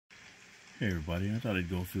Hey everybody, I thought I'd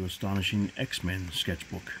go through Astonishing X-Men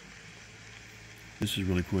sketchbook. This is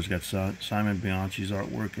really cool. It's got Simone Bianchi's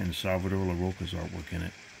artwork and Salvador Larocca's artwork in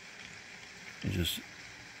it.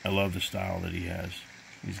 I love the style that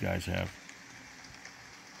these guys have.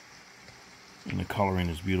 And the coloring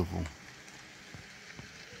is beautiful.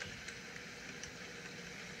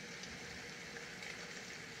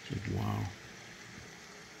 It's like, wow.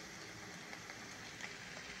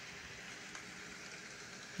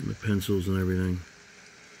 And the pencils and everything.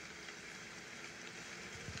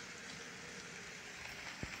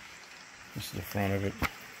 This is the front of it.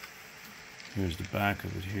 Here's the back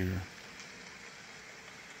of it here.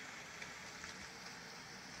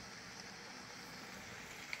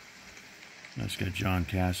 That's got John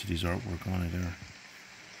Cassidy's artwork on it there.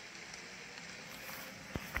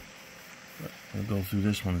 But I'll go through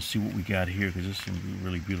this one and see what we got here, because this is some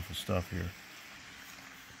really beautiful stuff here.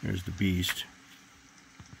 Here's the Beast.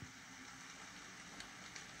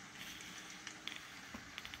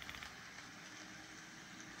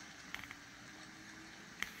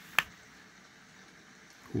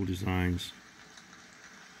 Cool designs.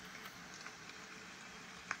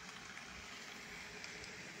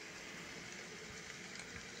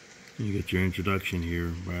 You get your introduction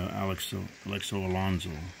here by Alexo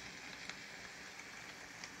Alonso.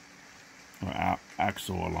 Or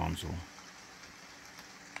Axel Alonso.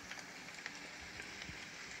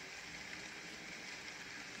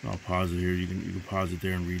 I'll pause it here. You can pause it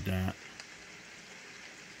there and read that.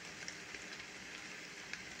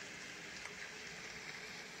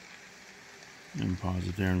 And pause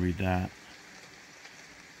it there and read that.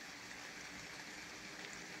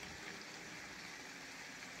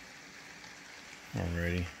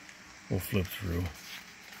 Alrighty, we'll flip through.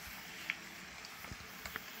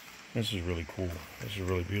 This is really cool. This is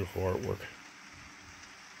really beautiful artwork.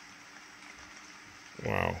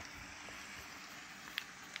 Wow.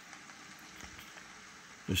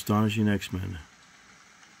 Astonishing X-Men.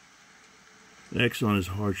 The X on his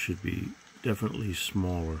heart should be definitely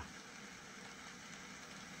smaller.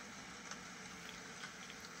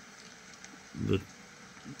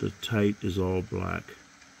 The tight is all black.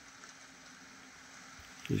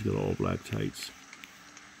 He's got all black tights.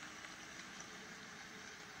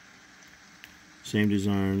 Same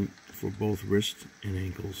design for both wrist and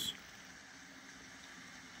ankles.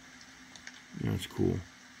 That's cool.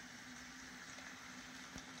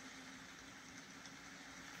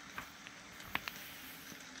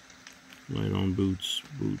 Light on boots.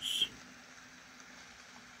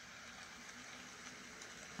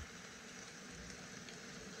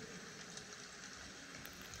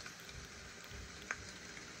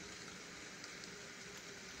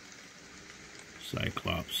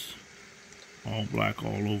 Cyclops, all black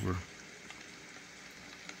all over.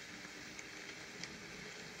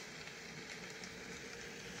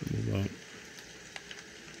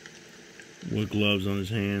 With gloves on his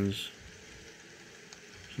hands,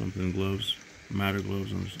 something gloves, matter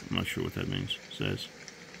gloves on his, I'm not sure what that means. Says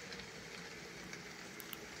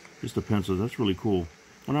just the pencils. That's really cool.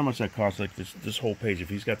 I wonder how much that costs. Like this whole page. If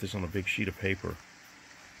he's got this on a big sheet of paper,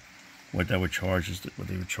 what they would charge us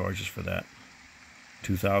for that.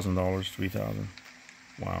 $2,000, $3,000.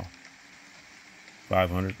 Wow.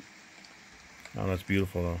 $500. Oh, that's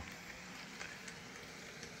beautiful though.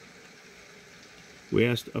 We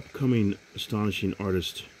asked upcoming Astonishing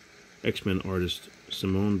artist, X-Men artist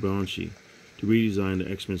Simone Bianchi, to redesign the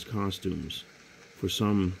X-Men's costumes. For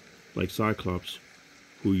some, like Cyclops,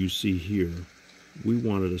 who you see here, we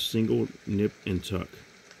wanted a single nip and tuck.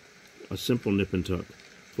 A simple nip and tuck.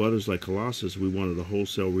 For others like Colossus, we wanted a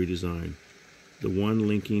wholesale redesign. The one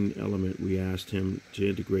linking element we asked him to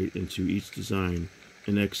integrate into each design,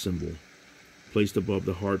 an X symbol, placed above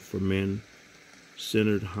the heart for men,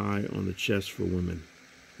 centered high on the chest for women.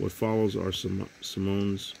 What follows are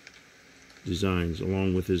Simone's designs,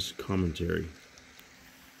 along with his commentary.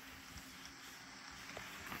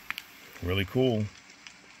 Really cool.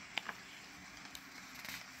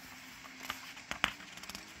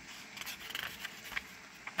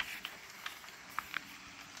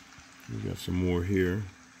 We got some more here.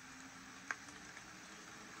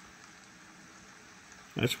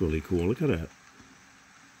 That's really cool. Look at that.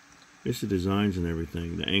 It's the designs and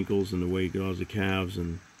everything. The ankles and the way it goes, the calves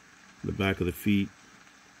and the back of the feet.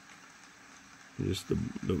 Just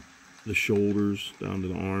the shoulders down to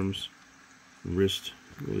the arms, wrist.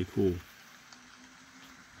 Really cool.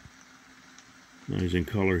 Now he's in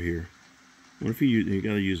color here. What if you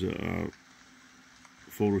got to use a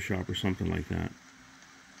Photoshop or something like that?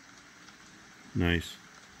 Nice.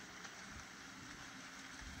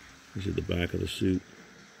 This is the back of the suit.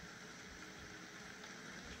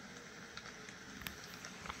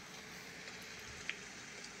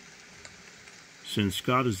 Since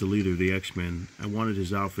Scott is the leader of the X-Men, I wanted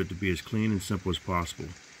his outfit to be as clean and simple as possible.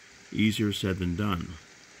 Easier said than done.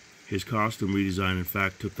 His costume redesign, in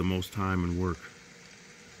fact, took the most time and work.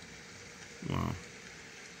 Wow.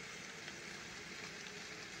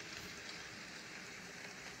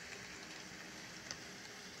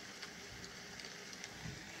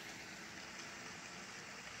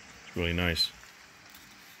 It's really nice.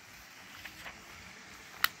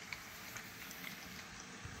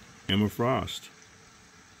 Emma Frost.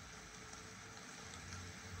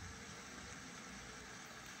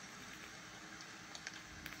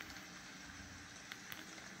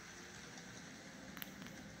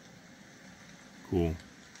 Cool.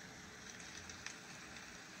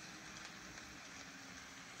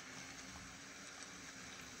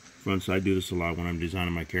 Front side, I do this a lot when I'm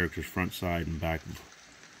designing my characters, front side and back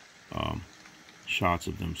shots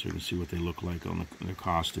of them so you can see what they look like on their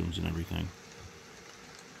costumes and everything.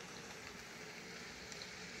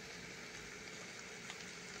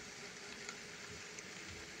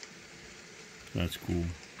 That's cool.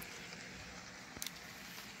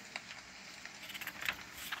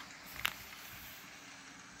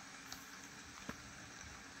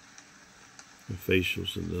 The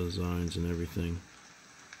facials and the designs and everything.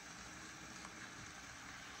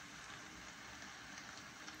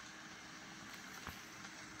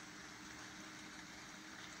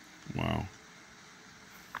 Wow.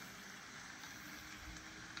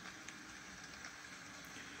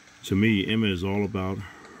 To me, Emma is all about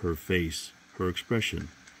her face, her expression.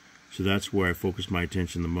 So that's where I focus my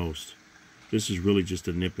attention the most. This is really just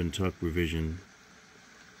a nip and tuck revision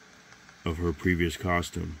of her previous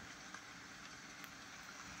costume.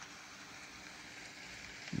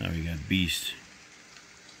 Now you got Beast.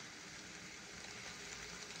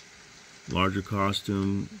 Larger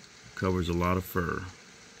costume, covers a lot of fur.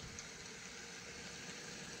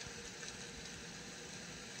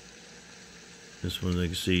 This one, you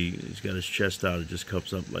can see he's got his chest out. It just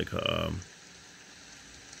cups up like a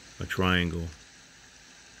triangle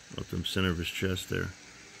up the center of his chest there.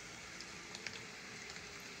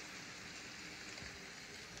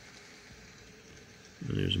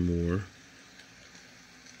 And there's more.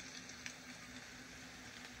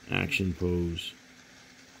 Action pose.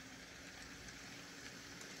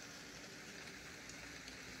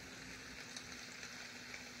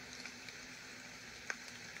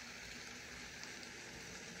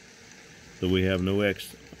 So we have no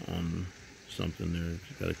X on something there.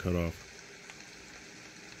 Got to cut off.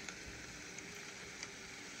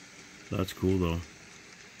 That's cool though.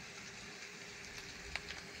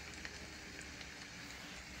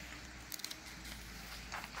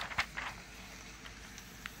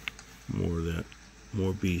 More of that.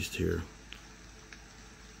 More Beast here.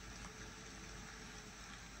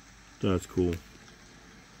 That's cool.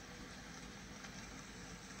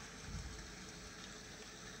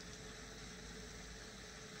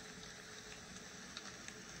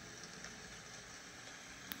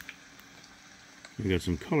 We got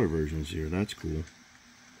some color versions here. That's cool.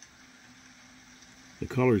 The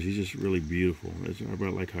colors, he's just really beautiful. I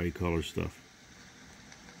really like how he colors stuff.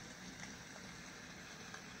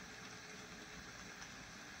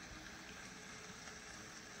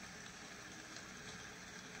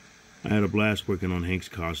 I had a blast working on Hank's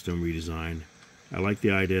costume redesign. I like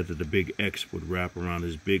the idea that the big X would wrap around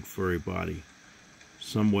his big furry body,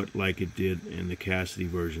 somewhat like it did in the Cassidy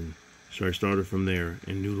version. So I started from there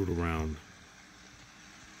and noodled around.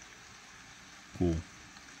 Cool.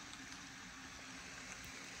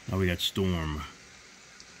 Now we got Storm.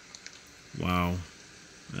 Wow,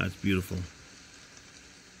 that's beautiful.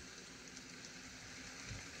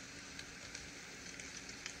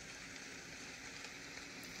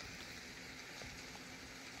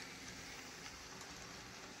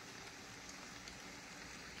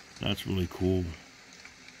 That's really cool.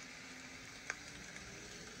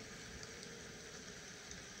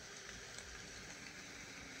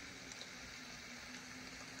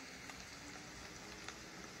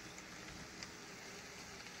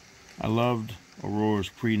 I loved Aurora's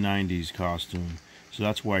pre-90s costume, so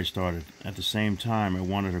that's why I started. At the same time, I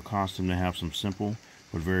wanted her costume to have some simple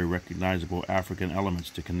but very recognizable African elements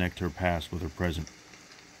to connect her past with her present.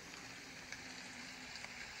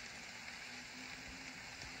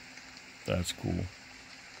 That's cool.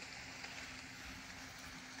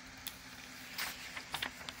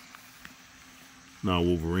 Now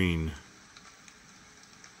Wolverine.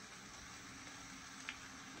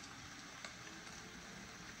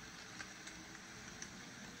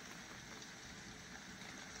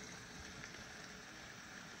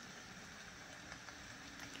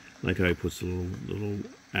 Like how he puts the little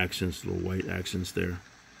accents, little white accents there.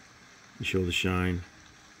 You show the shine.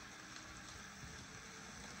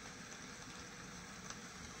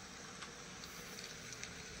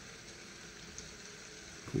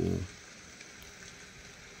 Cool.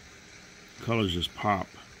 Colors just pop.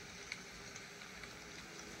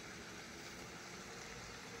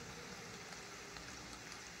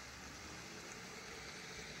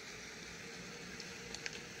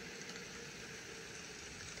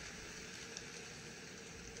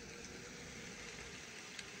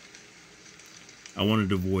 I wanted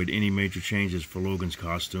to avoid any major changes for Logan's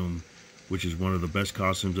costume, which is one of the best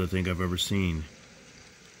costumes I think I've ever seen.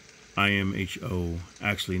 IMHO,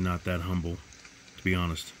 actually not that humble, to be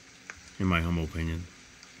honest, in my humble opinion.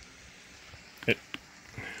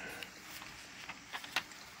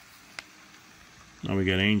 Now we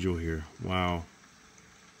got Angel here. Wow.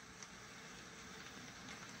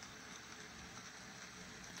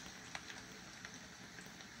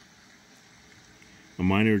 A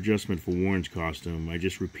minor adjustment for Warren's costume. I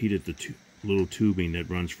just repeated the little tubing that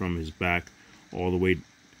runs from his back all the way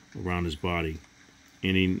around his body,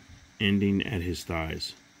 ending at his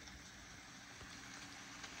thighs.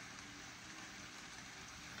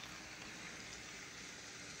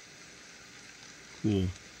 Cool.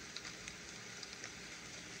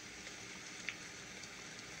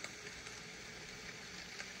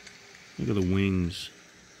 Look at the wings.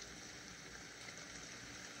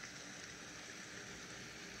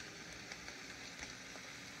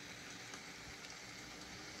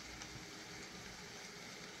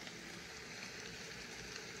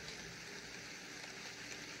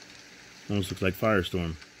 Almost looks like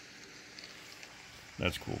Firestorm.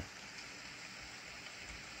 That's cool.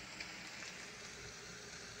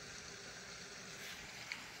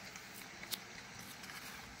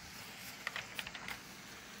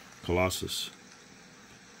 Colossus.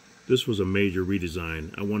 This was a major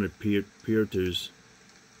redesign. I wanted Pieter's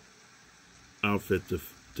outfit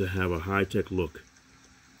to have a high-tech look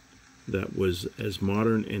that was as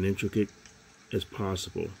modern and intricate as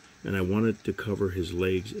possible, and I wanted to cover his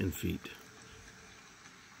legs and feet.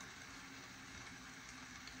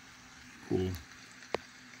 Cool.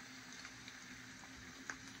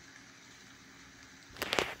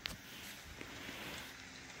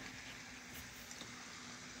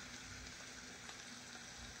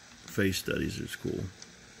 Face studies is cool.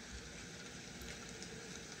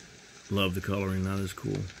 Love the coloring, that is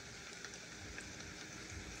cool.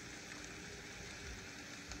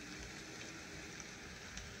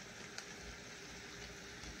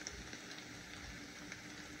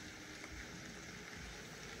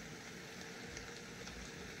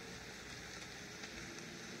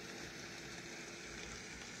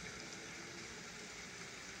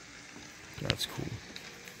 That's cool.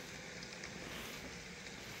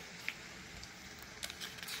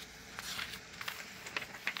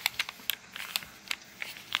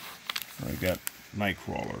 I got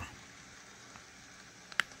Nightcrawler.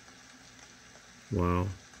 Wow.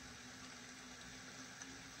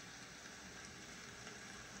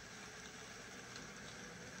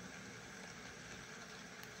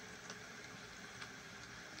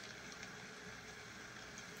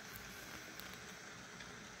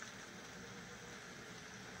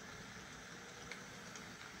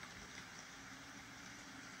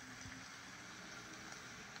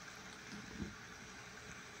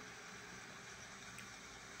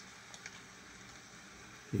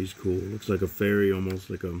 He's cool. Looks like a fairy, almost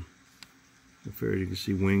like a fairy. You can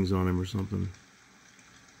see wings on him or something.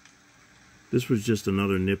 This was just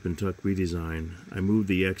another nip and tuck redesign. I moved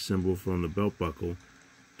the X symbol from the belt buckle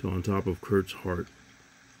to on top of Kurt's heart,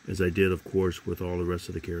 as I did, of course, with all the rest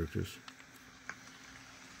of the characters.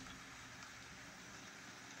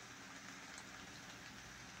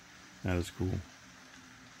 That is cool.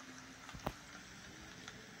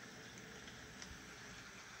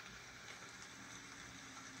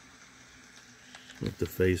 With the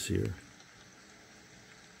face here.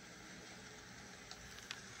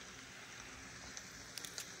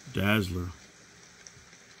 Dazzler.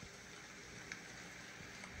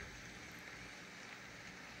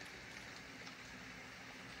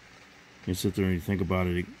 You sit there and you think about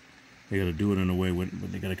it, they got to do it in a way where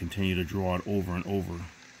they got to continue to draw it over and over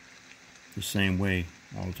the same way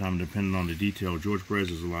all the time, depending on the detail. George Perez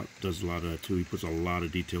does a lot of that too. He puts a lot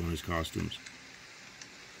of detail in his costumes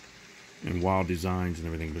and wild designs and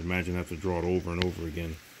everything, but imagine have to draw it over and over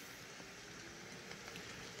again.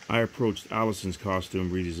 I approached Allison's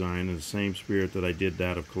costume redesign in the same spirit that I did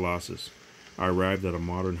that of Colossus. I arrived at a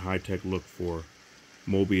modern high-tech look for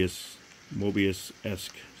Mobius-esque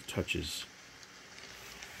touches.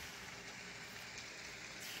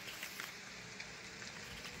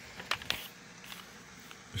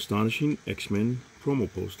 Astonishing X-Men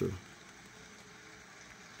promo poster.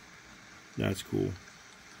 That's cool.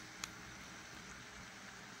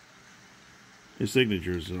 His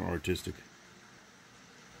signatures are artistic.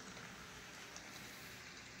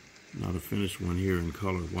 Not a finished one here in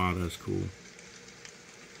color. Wow, that's cool.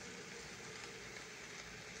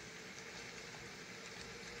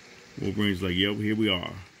 Wolverine's like, yep, here we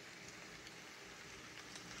are.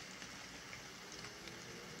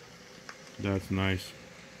 That's nice.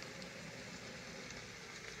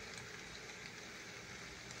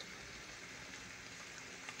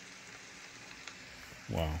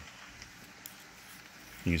 Wow.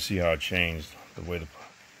 You can see how it changed, the way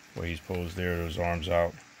he's posed there, those arms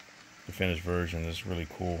out. The finished version is really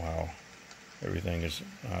cool how everything is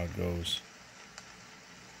how it goes.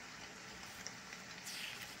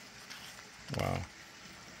 Wow.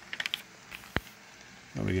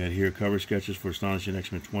 Now we got here cover sketches for Astonishing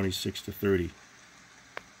X-Men 26 to 30.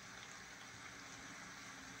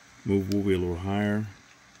 Move Wolverine a little higher.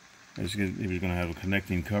 He's going to have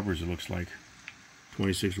connecting covers, it looks like.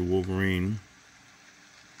 26 with Wolverine.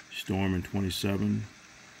 Storm in 27.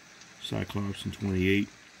 Cyclops in 28.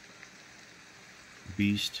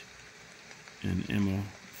 Beast and Emma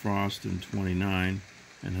Frost in 29.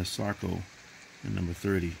 And Hisako in number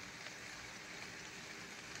 30.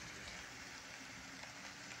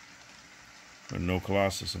 But no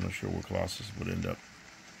Colossus. I'm not sure where Colossus would end up.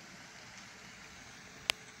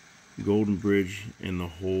 Golden Bridge in the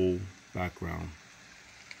whole background.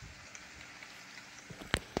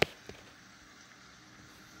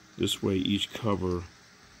 This way, each cover,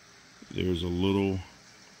 there's a little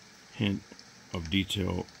hint of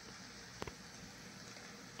detail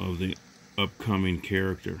of the upcoming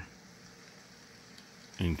character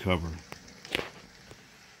and cover.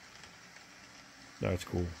 That's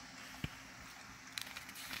cool.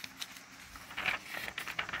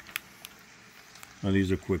 Now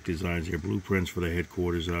these are quick designs here. Blueprints for the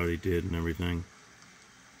headquarters I already did and everything.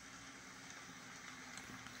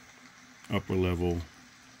 Upper level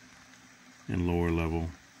and lower level.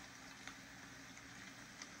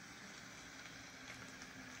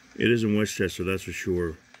 It is in Westchester, that's for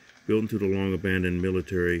sure. Built into the long abandoned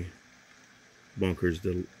military bunkers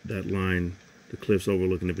that line the cliffs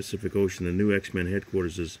overlooking the Pacific Ocean, the new X-Men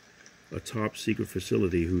headquarters is a top secret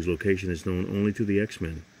facility whose location is known only to the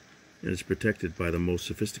X-Men, and is protected by the most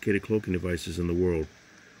sophisticated cloaking devices in the world.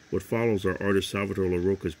 What follows are artist Salvador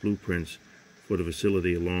Larocca's blueprints for the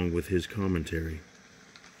facility along with his commentary.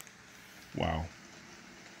 Wow.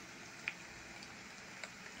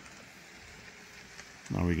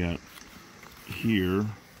 Now we got here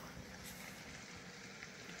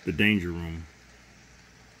the danger room.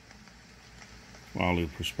 Wow, the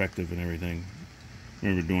perspective and everything. I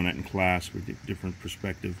remember doing that in class with different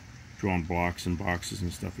perspective, drawing blocks and boxes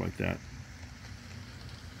and stuff like that.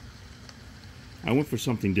 I went for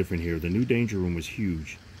something different here. The new danger room is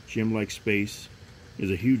huge. Gym-like space is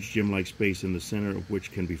a huge gym-like space in the center of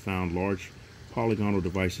which can be found large polygonal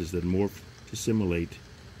devices that morph to simulate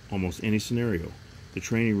almost any scenario. The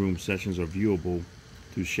training room sessions are viewable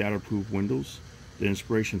through shatterproof windows. The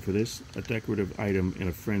inspiration for this, a decorative item in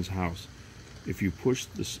a friend's house. If you push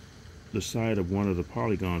the side of one of the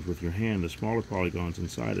polygons with your hand, the smaller polygons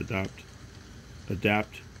inside adapt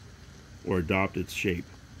its shape.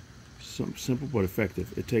 Simple but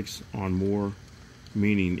effective. It takes on more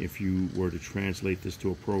meaning if you were to translate this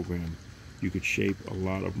to a program. You could shape a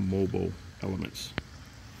lot of mobile elements.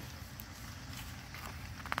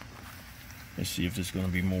 Let's see if there's going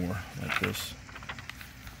to be more like this.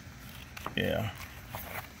 Yeah.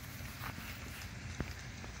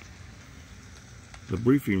 The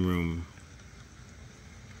briefing room.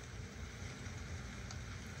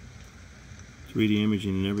 3D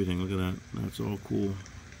imaging and everything. Look at that. That's all cool.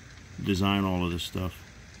 Design all of this stuff.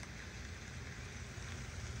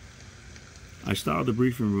 I styled the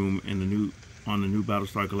briefing room in on the new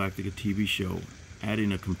Battlestar Galactica TV show,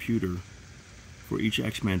 adding a computer for each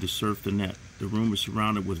X-Men to surf the net. The room is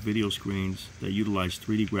surrounded with video screens that utilize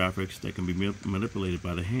 3D graphics that can be manipulated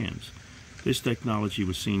by the hands. This technology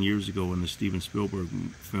was seen years ago in the Steven Spielberg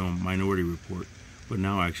film Minority Report, but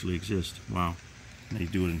now actually exists. Wow. And they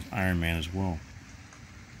do it in Iron Man as well.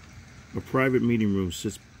 A private meeting room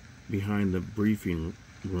sits behind the briefing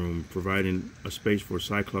room, providing a space for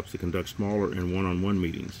Cyclops to conduct smaller and one-on-one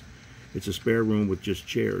meetings. It's a spare room with just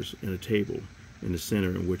chairs and a table in the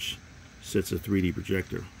center in which sits a 3D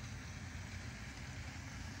projector.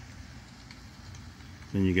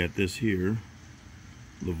 Then you got this here,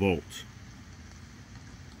 the vault.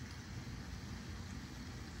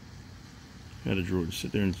 I had to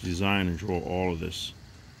sit there and design and draw all of this.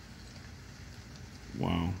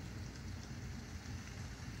 Wow.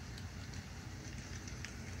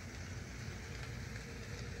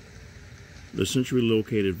 The centrally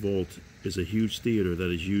located vault is a huge theater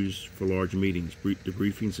that is used for large meetings,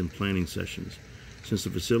 debriefings, and planning sessions. Since the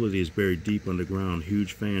facility is buried deep underground,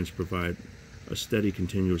 huge fans provide a steady,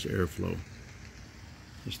 continuous airflow.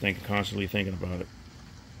 Just constantly thinking about it,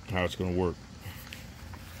 how it's going to work.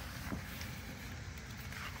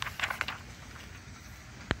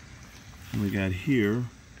 And we got here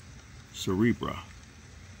Cerebra.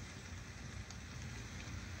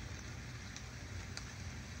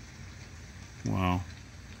 Wow.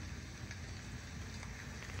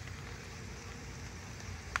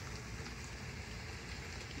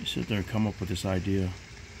 You sit there and come up with this idea.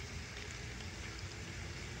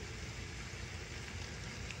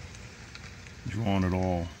 Drawing it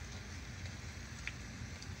all.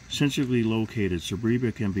 Centrally located,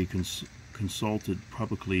 Cerebra can be consulted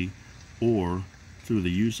publicly or through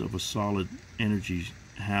the use of a solid energy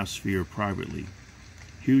half sphere privately.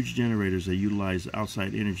 Huge generators that utilize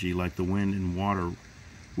outside energy like the wind and water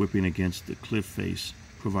whipping against the cliff face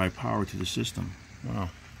provide power to the system. Wow.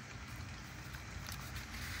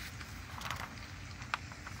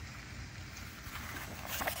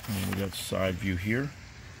 And we got side view here.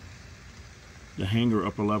 The hangar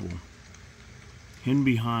upper level. Hidden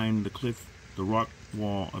behind the cliff, the rock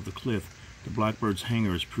wall of the cliff, the Blackbird's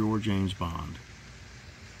hangar is pure James Bond.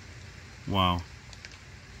 Wow.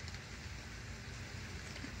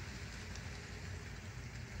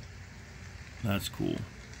 That's cool.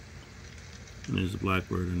 And there's the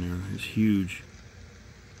Blackbird in there. It's huge.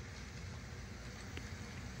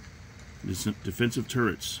 Defensive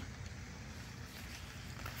turrets.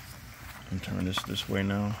 I'm turning this way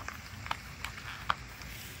now.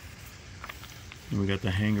 And we got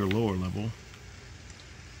the hangar lower level.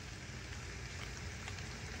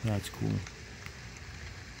 That's cool.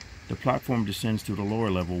 The platform descends to the lower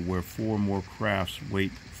level where 4 more crafts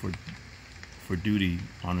wait for duty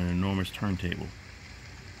on an enormous turntable.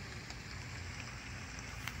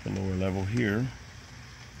 The lower level here,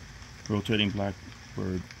 rotating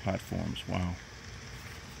Blackbird platforms. Wow.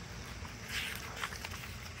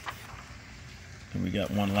 And we got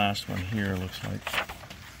one last one here, looks like.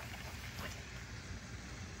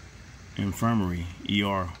 Infirmary,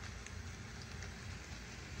 ER.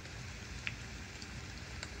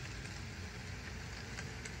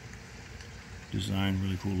 Design,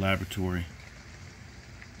 really cool laboratory.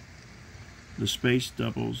 This space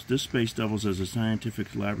doubles as a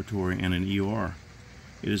scientific laboratory and an ER.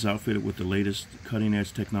 It is outfitted with the latest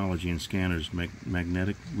cutting-edge technology in scanners,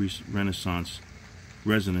 magnetic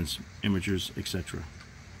resonance imagers, etc.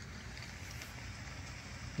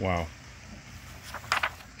 Wow.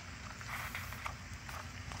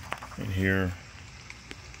 And here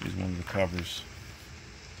is one of the covers.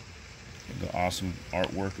 The awesome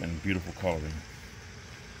artwork and beautiful coloring.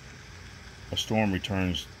 A storm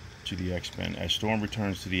returns to the X-Men. As Storm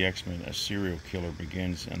returns to the X-Men, a serial killer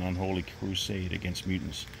begins an unholy crusade against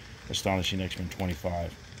mutants. Astonishing X-Men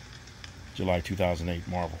 25, July 2008,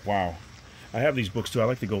 Marvel. Wow. I have these books too. I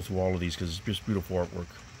like to go through all of these because it's just beautiful artwork.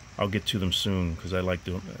 I'll get to them soon because I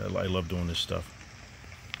love doing this stuff.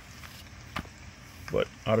 But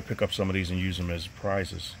I ought to pick up some of these and use them as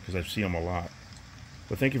prizes because I see them a lot.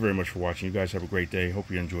 But thank you very much for watching. You guys have a great day.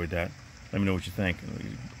 Hope you enjoyed that. Let me know what you think.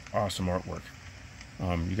 Awesome artwork.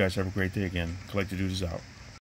 You guys have a great day again. Collector Dude is out.